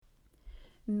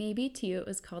Maybe to you it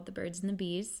was called The Birds and the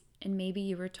Bees, and maybe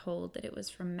you were told that it was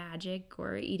from magic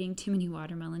or eating too many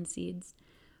watermelon seeds.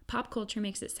 Pop culture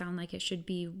makes it sound like it should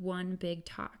be one big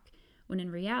talk, when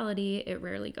in reality, it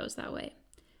rarely goes that way.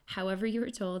 However you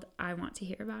were told, I want to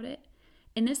hear about it.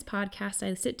 In this podcast,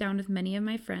 I sit down with many of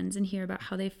my friends and hear about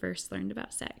how they first learned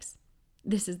about sex.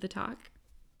 This is The Talk.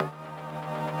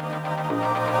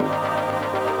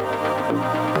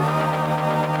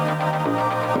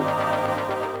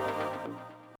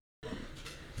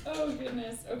 Oh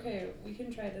goodness. Okay, we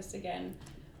can try this again.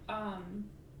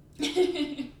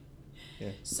 Yeah.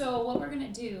 So what we're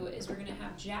gonna do is we're gonna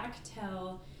have Jack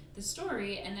tell the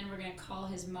story, and then we're gonna call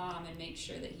his mom and make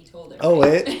sure that he told her. Oh,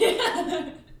 right? wait.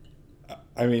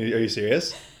 I mean, are you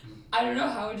serious? I don't know.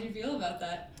 How would you feel about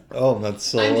that? Oh,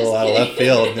 that's a I'm little just out of left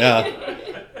kidding. field. Yeah.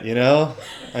 You know,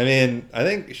 I mean, I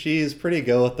think she's pretty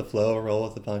go with the flow, roll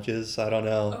with the punches. I don't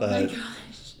know, Oh but my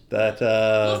gosh. that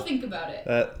We'll think about it.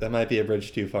 that might be a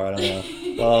bridge too far. I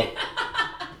don't know. Well,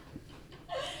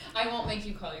 I won't make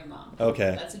you call your mom.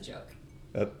 okay. That's a joke.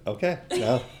 Okay.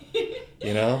 No.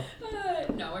 You know.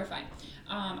 No, we're fine.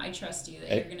 I trust you that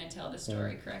you're gonna tell the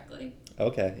story correctly.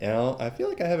 Okay. You know, I feel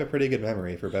like I have a pretty good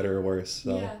memory, for better or worse.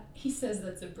 So. Yeah, he says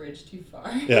that's a bridge too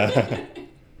far. Yeah.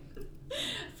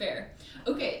 Fair.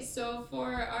 Okay, so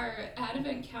for our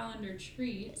Advent calendar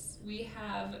treats, we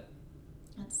have,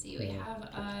 we have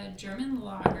a German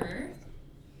lager,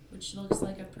 which looks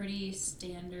like a pretty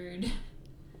standard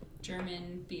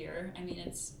German beer. I mean,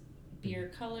 it's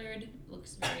beer colored,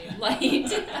 looks very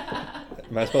light.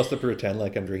 Am I supposed to pretend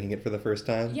like I'm drinking it for the first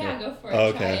time? Yeah, go for it.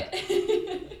 Oh, Try okay.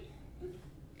 it.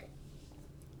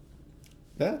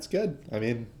 That's good. I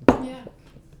mean, Yeah.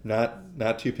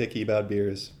 not too picky about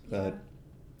beers, but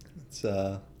it's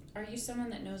Are you someone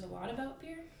that knows a lot about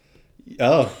beer?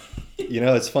 Oh, you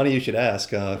know, it's funny you should ask.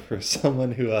 For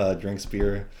someone who drinks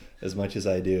beer as much as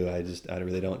I do, I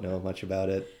really don't know much about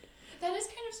it. That is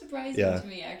kind of surprising to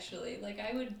me, actually. Like,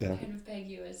 I would kind of peg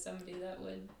you as somebody that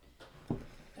would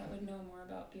know more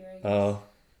about beer, I guess. Oh,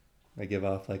 I give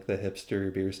off like the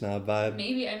hipster beer snob vibe.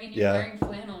 Maybe. I mean, you're wearing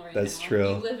flannel right now. That's true.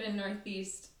 You live in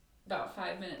Northeast, about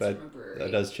 5 minutes from a brewery.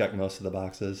 That does check most of the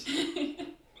boxes.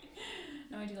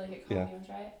 No, I do like it cold. Yeah. You want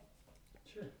to try it?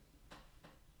 Sure.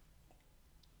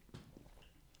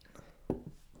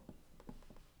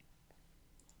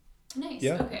 Nice.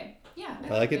 Yeah. Okay. Yeah, I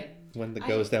like it when it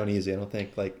goes down easy. I don't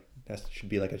think like that should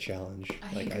be like a challenge,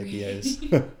 like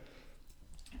IPAs.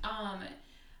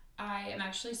 I am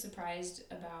actually surprised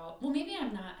about. Well, maybe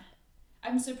I'm not.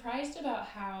 I'm surprised about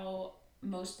how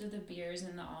most of the beers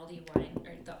in the Aldi wine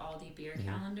or the Aldi beer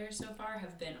calendar so far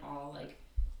have been all like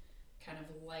kind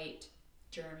of light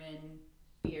German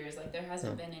beers. Like there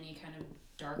hasn't been any kind of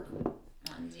dark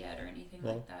ones yet or anything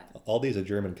like that. Aldi's a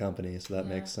German company, so that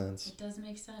makes sense. It does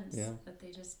make sense that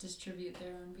they just distribute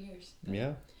their own beers. But.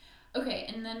 Yeah. Okay,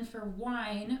 and then for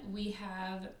wine, we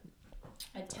have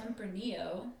a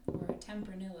Tempranillo or a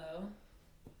Tempranillo.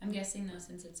 I'm guessing though,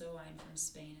 since it's a wine from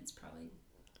Spain, it's probably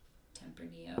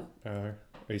Tempranillo. Are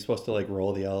you supposed to like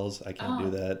roll the L's? I can't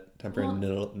do that.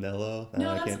 Tempranillo? No,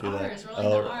 I that's can't do ours. that.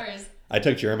 Rolling the R's. I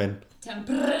took German.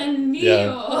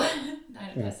 Tempranillo.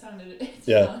 That sounded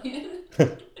Italian.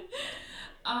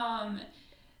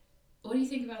 What do you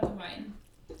think about the wine?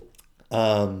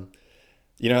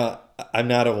 You know, I'm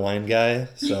not a wine guy,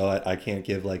 so I can't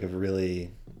give like a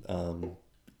really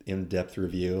in-depth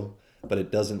review. But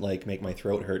it doesn't like make my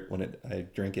throat hurt when I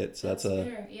drink it, so that's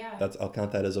fair, yeah. I'll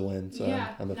count that as a win. So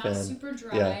I'm a fan. Not super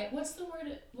dry. Yeah. What's the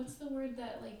word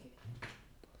that like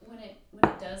when it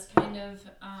does kind of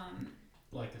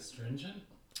like astringent?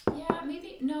 Yeah,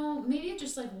 maybe it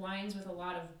just like wines with a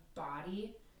lot of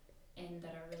body and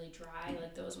that are really dry.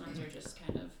 Like those ones are just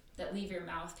kind of that leave your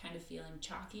mouth kind of feeling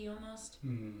chalky almost.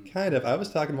 Kind of. I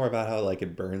was talking more about how like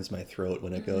it burns my throat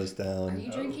when it goes down. Are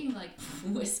you drinking like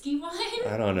whiskey wine?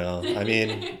 I don't know. I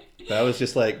mean, that was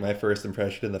just like my first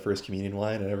impression in the first communion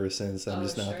wine, and ever since I'm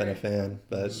just not been a fan.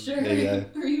 But maybe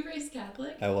Were you raised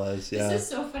Catholic? I was. Yeah. This is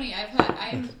so funny.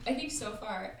 I think so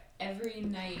far every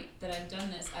night that I've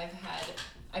done this,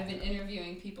 I've been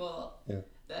interviewing people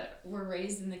that were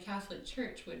raised in the Catholic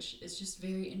Church, which is just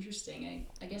very interesting.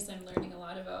 I guess I'm learning a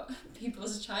lot about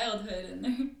people's childhood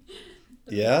and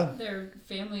their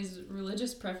family's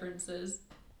religious preferences.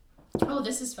 Oh,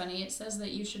 this is funny. It says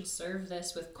that you should serve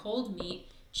this with cold meat,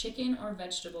 chicken, or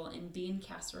vegetable in bean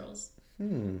casseroles.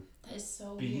 That is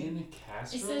so Bean weird.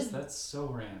 casseroles? That's so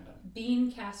random. Bean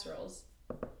casseroles.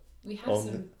 We have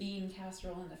some bean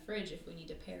casserole in the fridge if we need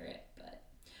to pair it, but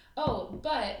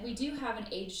we do have an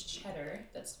aged cheddar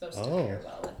that's supposed to pair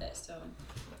well with it. So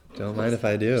don't mind if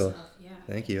I do. Yeah,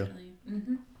 Thank you.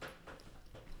 Mm-hmm.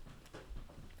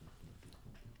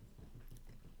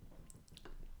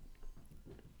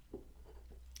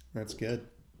 That's good.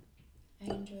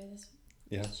 I enjoy this.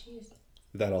 Yeah. This cheese.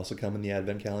 Did that also come in the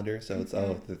advent calendar? So it's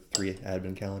the 3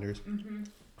 advent calendars. Mm-hmm.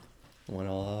 Went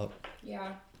all out.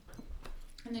 Yeah.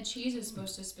 And the cheese is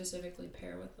supposed to specifically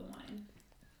pair with the wine,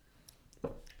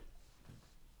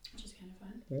 which is kind of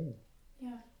fun. Oh.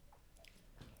 Yeah.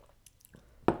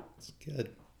 It's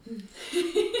good.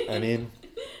 I mean,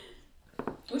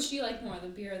 which do you like more, the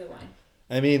beer or the wine?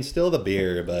 I mean, still the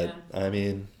beer, but Yeah. I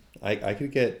mean, I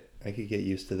could get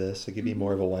used to this. I could be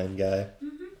more of a wine guy.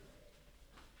 Mm-hmm.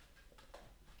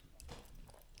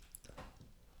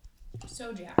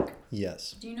 So, Jack.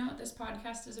 Yes. Do you know what this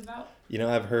podcast is about? You know,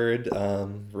 I've heard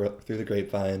through the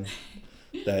grapevine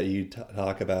that you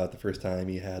talk about the first time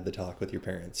you had the talk with your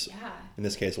parents. Yeah. In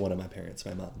this case, one of my parents,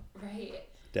 my mom. Right.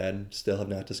 Dad, still have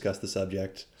not discussed the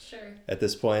subject. Sure. At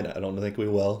this point, I don't think we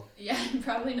will. Yeah,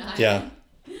 probably not. Yeah.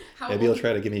 Maybe old... he'll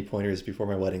try to give me pointers before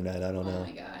my wedding night. I don't know. Oh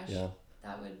my gosh. Yeah.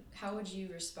 How would you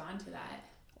respond to that?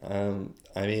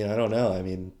 I mean, I don't know. I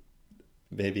mean,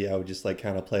 maybe I would just like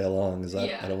kind of play along because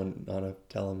I don't want to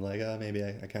tell him like, oh, maybe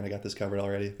I kind of got this covered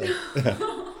already. But,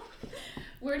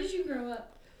 Where did you grow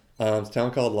up? It's a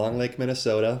town called Long Lake,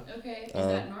 Minnesota. Okay. Is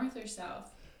that north or south?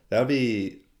 That would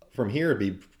be, from here, it'd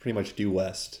be pretty much due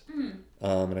west. Mm.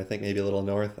 And I think maybe a little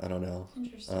north. I don't know.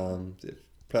 Interesting.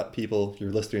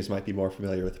 Your listeners might be more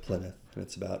familiar with Plymouth, and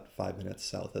it's about 5 minutes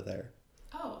south of there.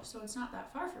 Oh, so it's not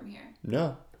that far from here.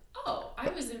 No. Oh, I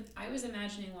was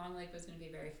imagining Long Lake was going to be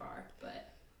very far,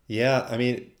 but yeah, I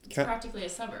mean, it's practically a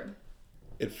suburb.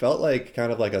 It felt like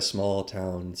kind of like a small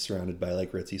town surrounded by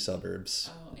like ritzy suburbs.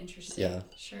 Oh, interesting. Yeah.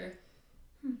 Sure.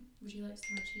 Would you like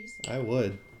some more cheese? I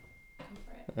would. Go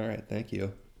for it. All right, thank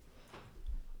you.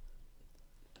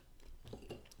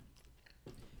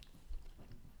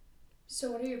 So,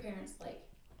 what are your parents like?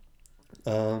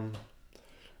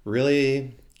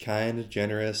 Really kind,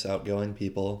 generous, outgoing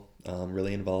people.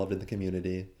 Really involved in the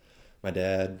community. My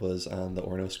dad was on the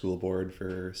Orono school board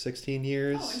for 16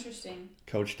 years. Oh, interesting.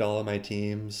 Coached all of my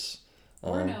teams.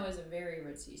 Orono is a very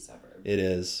ritzy suburb. It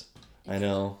is. I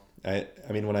know. I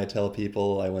mean, when I tell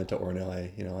people I went to Orono,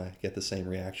 I get the same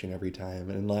reaction every time,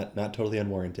 and not totally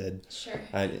unwarranted. Sure.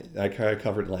 I kind of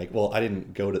covered like, well, I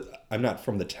didn't go to. I'm not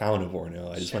from the town of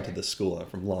Orono. I just went to the school. I'm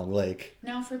from Long Lake.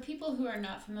 Now, for people who are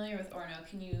not familiar with Orono,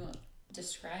 can you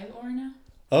describe Orono?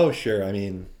 Oh, sure. I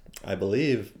mean, I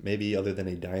believe maybe other than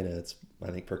Edina, it's I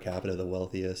think per capita the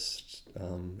wealthiest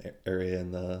area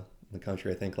in the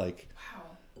country. I think like.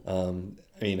 Wow.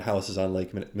 I mean, houses on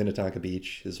Lake Minnetonka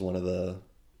Beach is one of the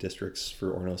districts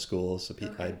for Orono schools. So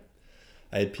I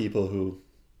had people who,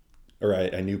 or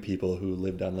I knew people who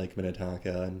lived on Lake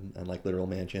Minnetonka and on like literal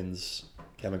mansions.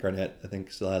 Kevin Garnett, I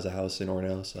think, still has a house in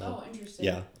Orono. So. Oh, interesting.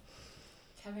 Yeah.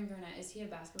 Kevin Garnett, is he a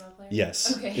basketball player?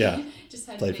 Yes. Okay. Yeah. Just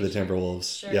had Played to for the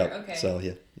Timberwolves. Sure. Yep. Okay. So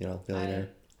yeah, millionaire.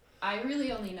 I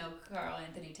really only know Karl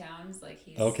Anthony Towns. Like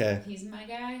he's my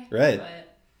guy. Right.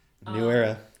 But New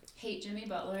era. Hate Jimmy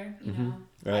Butler. You know.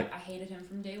 Right. I hated him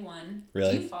from day one.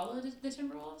 Really? Do you follow the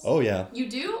Timberwolves? Oh yeah. You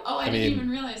do? Oh, I didn't even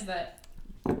realize that.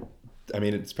 I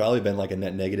mean, it's probably been like a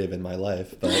net negative in my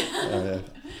life, but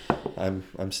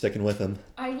I'm sticking with him.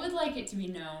 I would like it to be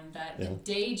known that the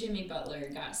day Jimmy Butler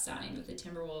got signed with the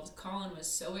Timberwolves, Colin was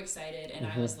so excited, and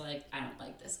I was like, I don't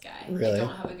like this guy. Really? I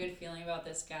don't have a good feeling about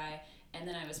this guy. And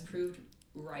then I was proved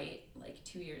right like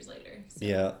 2 years later. So.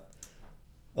 Yeah.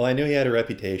 Well, I knew he had a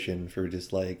reputation for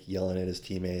just like yelling at his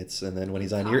teammates, and then when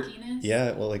he's on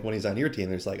when he's on your team,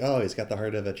 there's like, oh, he's got the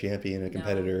heart of a champion, a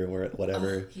competitor, or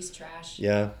whatever. Oh, he's trash.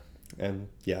 Yeah, and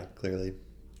clearly.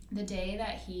 The day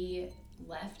that he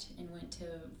left and went to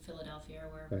Philadelphia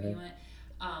or wherever he went,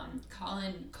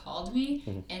 Colin called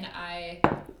me, and I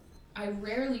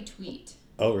rarely tweet.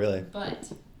 Oh, really?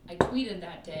 But I tweeted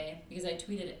that day because I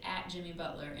tweeted at Jimmy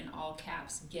Butler in all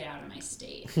caps, "Get out of my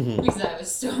state," because I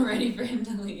was so ready for him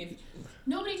to leave.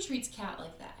 Nobody treats Cat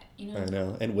like that, you know. I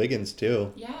know, and Wiggins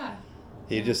too. Yeah.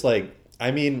 He just like,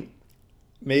 I mean,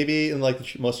 maybe in like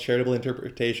the most charitable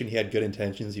interpretation, he had good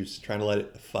intentions. He was trying to let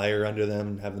it fire under them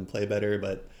and have them play better,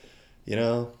 but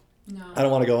no. I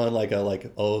don't want to go on like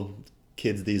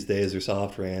kids these days are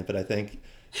soft rant, but I think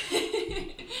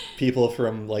people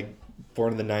from like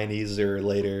born in the 90s or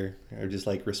later are just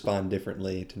like respond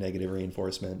differently to negative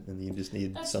reinforcement, and you just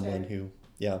need someone who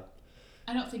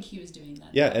I don't think he was doing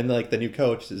that. Yeah, and like the new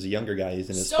coach is a younger guy. He's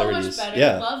in his 30s. So much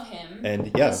better. Love him.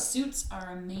 And his suits are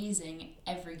amazing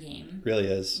every game. Really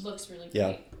is. Looks really great.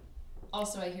 Yeah.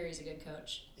 Also, I hear he's a good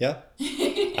coach. Yeah.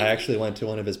 I actually went to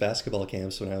one of his basketball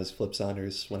camps when I was Flip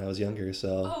Saunders when I was younger.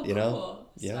 So, cool.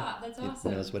 Stop. That's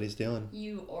awesome. He knows what he's doing.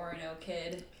 You Orono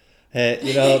kid. Hey,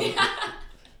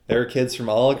 there are kids from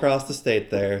all across the state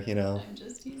there, I'm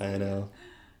just teasing. I know.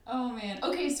 Oh, man.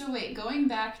 Okay, so wait, going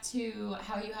back to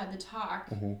how you had the talk,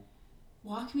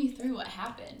 walk me through what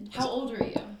happened. How old were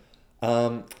you?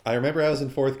 I remember I was in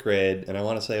 4th grade, and I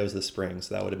want to say it was the spring,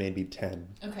 so that would have made me 10.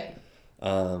 Okay.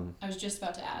 I was just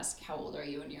about to ask, how old are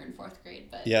you when you're in 4th grade?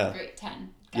 But yeah. Great,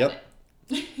 10. Got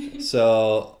it.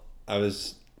 So I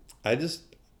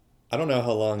don't know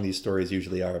how long these stories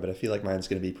usually are, but I feel like mine's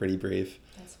going to be pretty brief.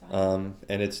 That's fine.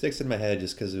 And it sticks in my head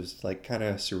just because it was like kind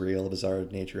of surreal, bizarre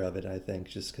nature of it, I think,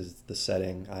 just because the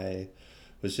setting. I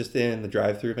was just in the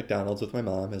drive-thru McDonald's with my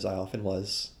mom, as I often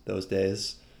was those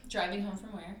days. Driving home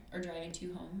from where? Or driving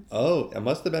to home? Oh, it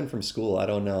must have been from school. I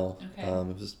don't know. Okay. I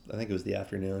think it was the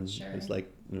afternoon. Sure. It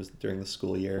was during the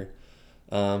school year.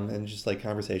 And just like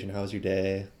conversation, how was your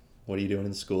day? What are you doing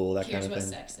in school? That Here's kind of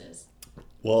thing. Here's what sex is.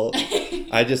 Well,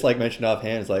 I just like mentioned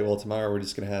offhand, it's like, well, tomorrow we're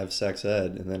just going to have sex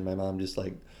ed. And then my mom just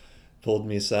like pulled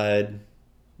me aside,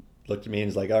 looked at me and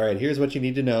was like, all right, here's what you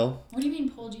need to know. What do you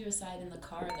mean pulled you aside in the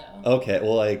car though? Okay.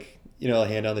 Well, like, a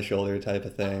hand on the shoulder type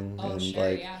of thing. Oh, and sure,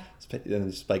 like, yeah.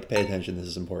 And just like, pay attention. This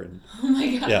is important. Oh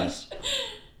my gosh.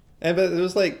 Yeah. But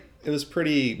it was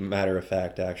pretty matter of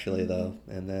fact actually though.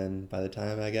 And then by the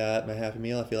time I got my Happy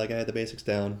Meal, I feel like I had the basics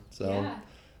down. So. Yeah.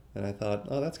 And I thought,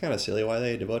 oh, that's kind of silly. Why are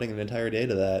they devoting an entire day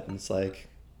to that? And it's like...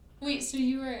 Wait, so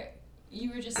you were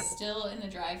just still in the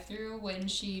drive-thru when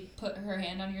she put her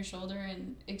hand on your shoulder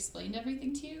and explained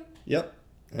everything to you? Yep.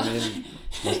 I mean,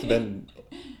 must have been...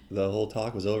 The whole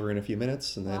talk was over in a few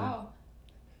minutes, and then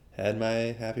had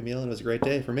my Happy Meal, and it was a great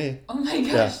day for me. Oh my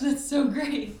gosh, that's so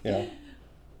great. Yeah.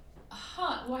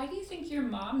 Huh, why do you think your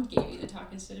mom gave you the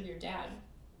talk instead of your dad?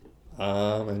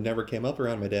 I never came up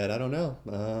around my dad. I don't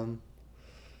know.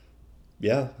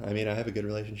 Yeah, I mean, I have a good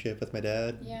relationship with my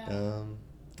dad. Yeah.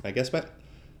 I guess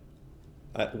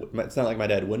it's not like my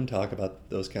dad wouldn't talk about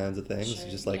those kinds of things. Sure,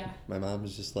 it's just like my mom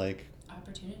is just like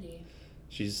opportunity.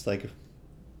 She's just like a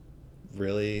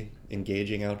really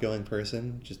engaging, outgoing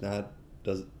person. Just not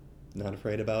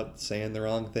afraid about saying the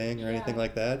wrong thing or anything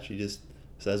like that. She just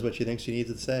says what she thinks she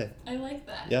needs to say. I like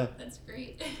that. Yeah. That's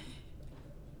great.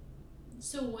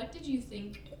 So what did you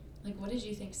think? Like, what did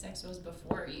you think sex was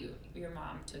before your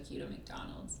mom took you to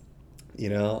McDonald's?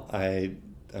 I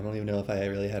don't even know if I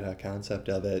really had a concept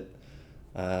of it.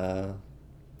 I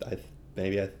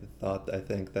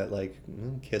think that like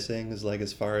kissing is like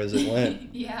as far as it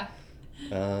went. Yeah.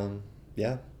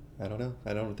 Yeah. I don't know.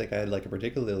 I don't think I had like a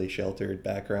particularly sheltered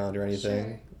background or anything.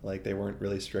 Sure. Like they weren't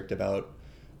really strict about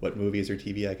what movies or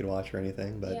TV I could watch or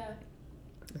anything. But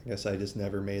I guess I just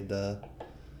never made the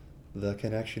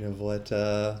connection of what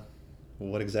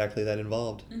exactly that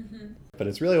involved. Mm-hmm. But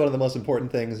it's really one of the most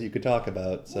important things you could talk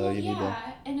about. So well, you need to...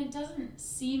 and it doesn't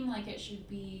seem like it should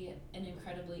be an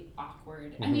incredibly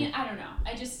awkward. Mm-hmm. I mean, I don't know.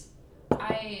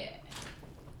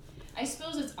 I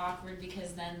suppose it's awkward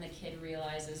because then the kid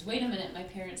realizes, wait a minute, my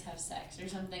parents have sex or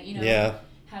something.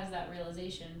 Has that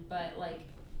realization. But like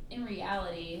in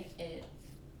reality,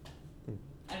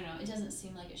 I don't know. It doesn't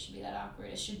seem like it should be that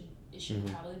awkward. It should mm-hmm.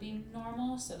 probably be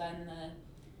normal. So then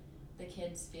the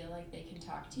kids feel like they can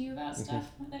talk to you about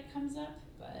stuff that comes up,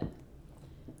 but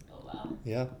oh well.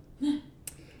 Yeah.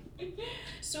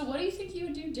 So what do you think you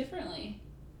would do differently?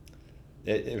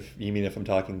 If I'm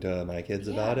talking to my kids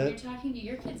about it? Yeah, you're talking to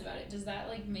your kids about it. Does that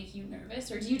like make you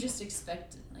nervous, or do you just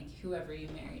expect like whoever you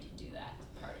marry to do that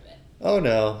part of it? Oh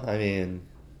no, I mean,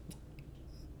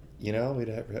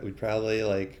 we'd probably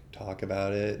like talk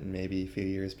about it and maybe a few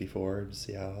years before to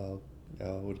see how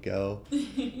it would go.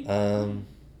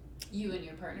 You and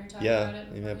your partner talk about it?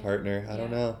 Yeah, my partner. I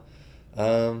don't know.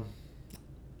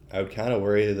 I would kind of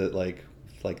worry that like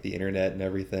the internet and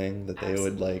everything that they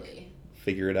would like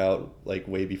figure it out like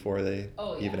way before they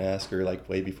even ask or like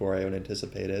way before I would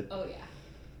anticipate it. Oh yeah.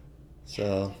 So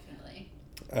yeah, definitely.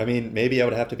 I mean, maybe I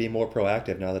would have to be more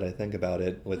proactive now that I think about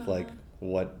it with like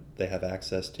what they have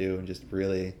access to and just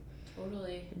really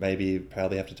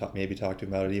probably have to talk to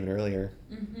them about it even earlier.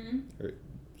 Mm-hmm. Or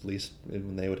at least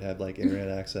when they would have like internet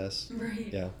access.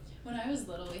 Right. Yeah. When I was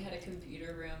little, we had a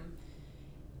computer room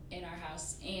in our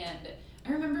house, and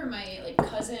I remember my like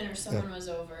cousin or someone was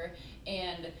over,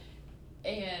 and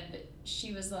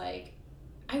she was like,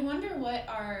 I wonder what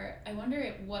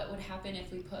would happen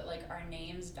if we put like our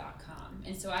names.com.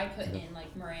 And so I put in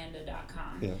like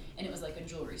Miranda.com and it was like a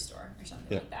jewelry store or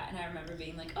something like that. And I remember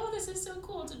being like, oh, this is so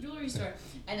cool. It's a jewelry store.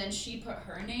 And then she put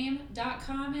her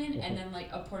name.com in and then like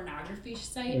a pornography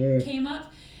site came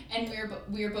up. And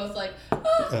we were both like,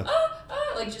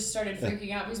 like just started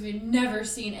freaking out because we'd never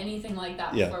seen anything like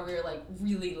that before. We were like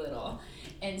really little.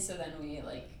 And so then we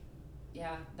like,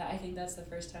 I think that's the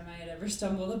first time I had ever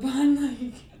stumbled upon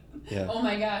like, oh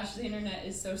my gosh, the internet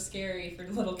is so scary for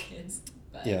little kids.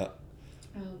 But,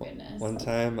 Oh, goodness. One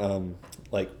time,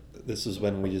 like, this was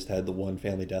when we just had the one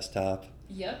family desktop.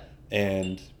 Yep.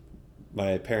 And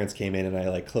my parents came in and I,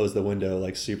 like, closed the window,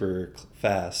 like, super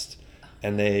fast.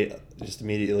 And they just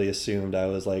immediately assumed I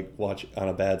was, like, on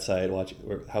a bad side, or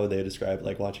how would they describe it?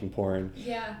 Like, watching porn.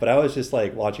 Yeah. But I was just,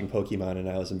 like, watching Pokemon, and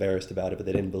I was embarrassed about it, but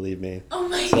they didn't believe me. Oh,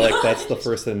 my So, like, gosh. that's the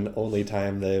first and only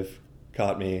time they've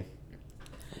caught me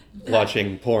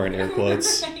watching porn, air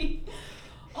quotes. Right.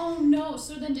 Oh, no.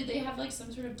 So then did they have, like,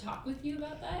 some sort of talk with you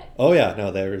about that? Oh, yeah.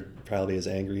 No, they were probably as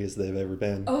angry as they've ever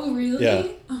been. Oh, really? Yeah.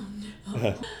 Oh,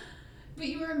 no. But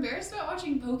you were embarrassed about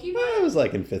watching Pokemon? I was,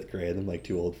 like, in 5th grade. I'm, like,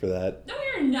 too old for that. No,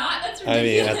 you're not. That's I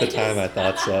ridiculous. mean, at the time, I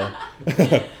thought so.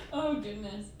 Oh,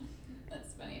 goodness.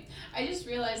 That's funny. I just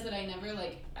realized that I never,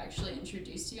 like, actually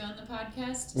introduced you on the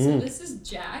podcast. So this is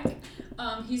Jack. He's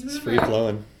one It's of free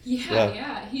flowing.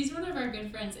 Yeah. He's one of our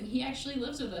good friends, and he actually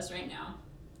lives with us right now.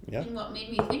 Yeah. And what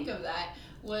made me think of that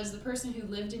was the person who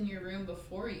lived in your room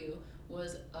before you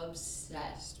was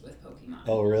obsessed with Pokemon.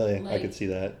 Oh, really? Like, I could see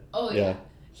that. Oh, yeah.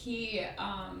 He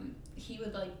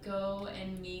would, like, go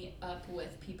and meet up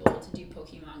with people to do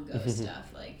Pokemon Go stuff,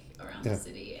 like, around the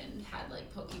city, and had,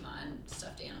 like, Pokemon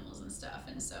stuffed animals and stuff.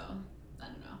 And so, I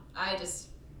don't know. I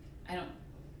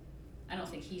don't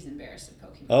think he's embarrassed of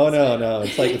Pokemon. Oh, no.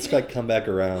 It's like come back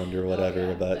around or whatever. Oh,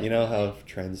 yeah, but you know how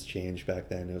trends changed back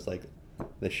then? It was like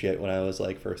the shit when I was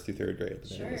like 1st through 3rd grade.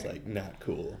 Sure. It was like not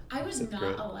cool. I was not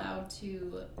grade. allowed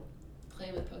to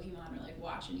play with Pokemon or like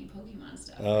watch any Pokemon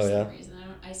stuff Oh, for some yeah. reason.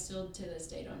 I still to this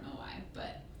day don't know why,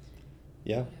 but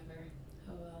yeah. whatever.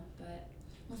 Oh well.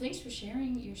 Well, thanks for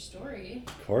sharing your story.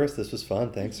 Of course, this was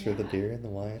fun. Thanks for the Yeah. beer and the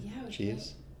wine. Yeah, it was Cheese.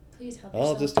 great. Please help I'll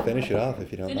yourself. just finish it off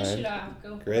if you don't Finish mind. it off.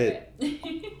 Go Great. for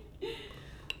it.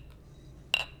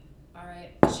 All right.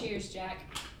 Cheers,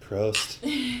 Jack. Prost.